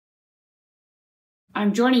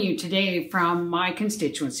I'm joining you today from my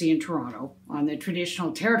constituency in Toronto on the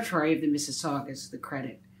traditional territory of the Mississaugas, the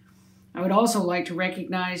Credit. I would also like to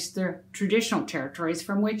recognize the traditional territories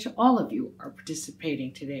from which all of you are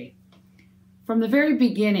participating today. From the very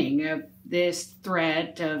beginning of this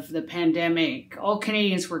threat of the pandemic, all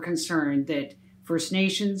Canadians were concerned that First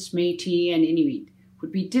Nations, Métis, and Inuit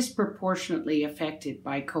would be disproportionately affected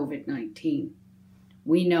by COVID-19.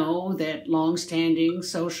 We know that long-standing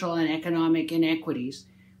social and economic inequities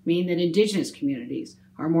mean that Indigenous communities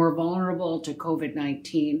are more vulnerable to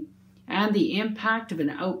COVID-19, and the impact of an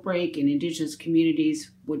outbreak in Indigenous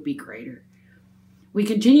communities would be greater. We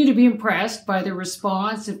continue to be impressed by the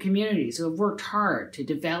response of communities who have worked hard to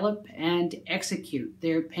develop and execute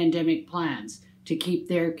their pandemic plans to keep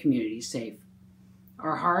their communities safe.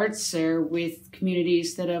 Our hearts are with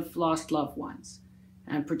communities that have lost loved ones,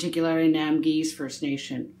 and particularly Namgis First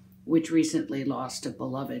Nation, which recently lost a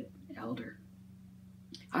beloved elder.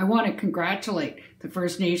 I want to congratulate the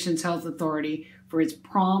First Nations Health Authority for its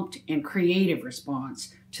prompt and creative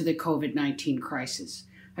response to the COVID-19 crisis,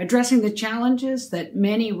 addressing the challenges that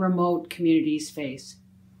many remote communities face.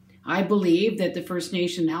 I believe that the First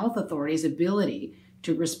Nation Health Authority's ability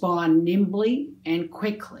to respond nimbly and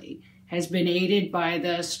quickly has been aided by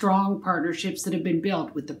the strong partnerships that have been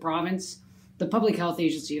built with the province, the Public Health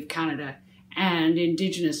Agency of Canada, and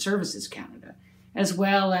Indigenous Services Canada, as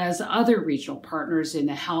well as other regional partners in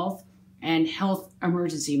the health and health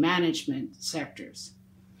emergency management sectors.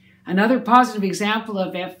 Another positive example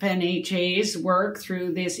of FNHA's work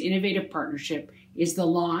through this innovative partnership is the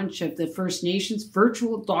launch of the First Nations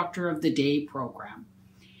Virtual Doctor of the Day program.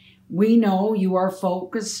 We know you are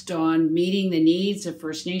focused on meeting the needs of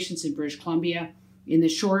First Nations in British Columbia in the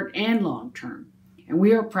short and long term, and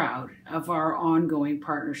we are proud of our ongoing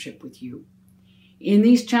partnership with you. In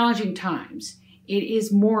these challenging times, it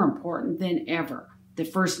is more important than ever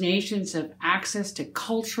that First Nations have access to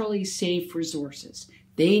culturally safe resources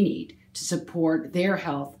they need to support their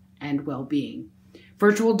health and well-being.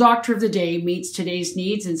 Virtual Doctor of the Day meets today's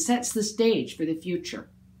needs and sets the stage for the future.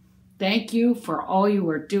 Thank you for all you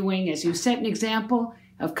are doing as you set an example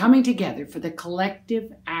of coming together for the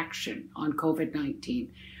collective action on COVID-19.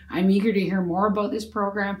 I'm eager to hear more about this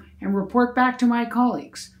program and report back to my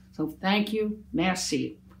colleagues. So thank you.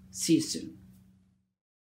 Merci. See you soon.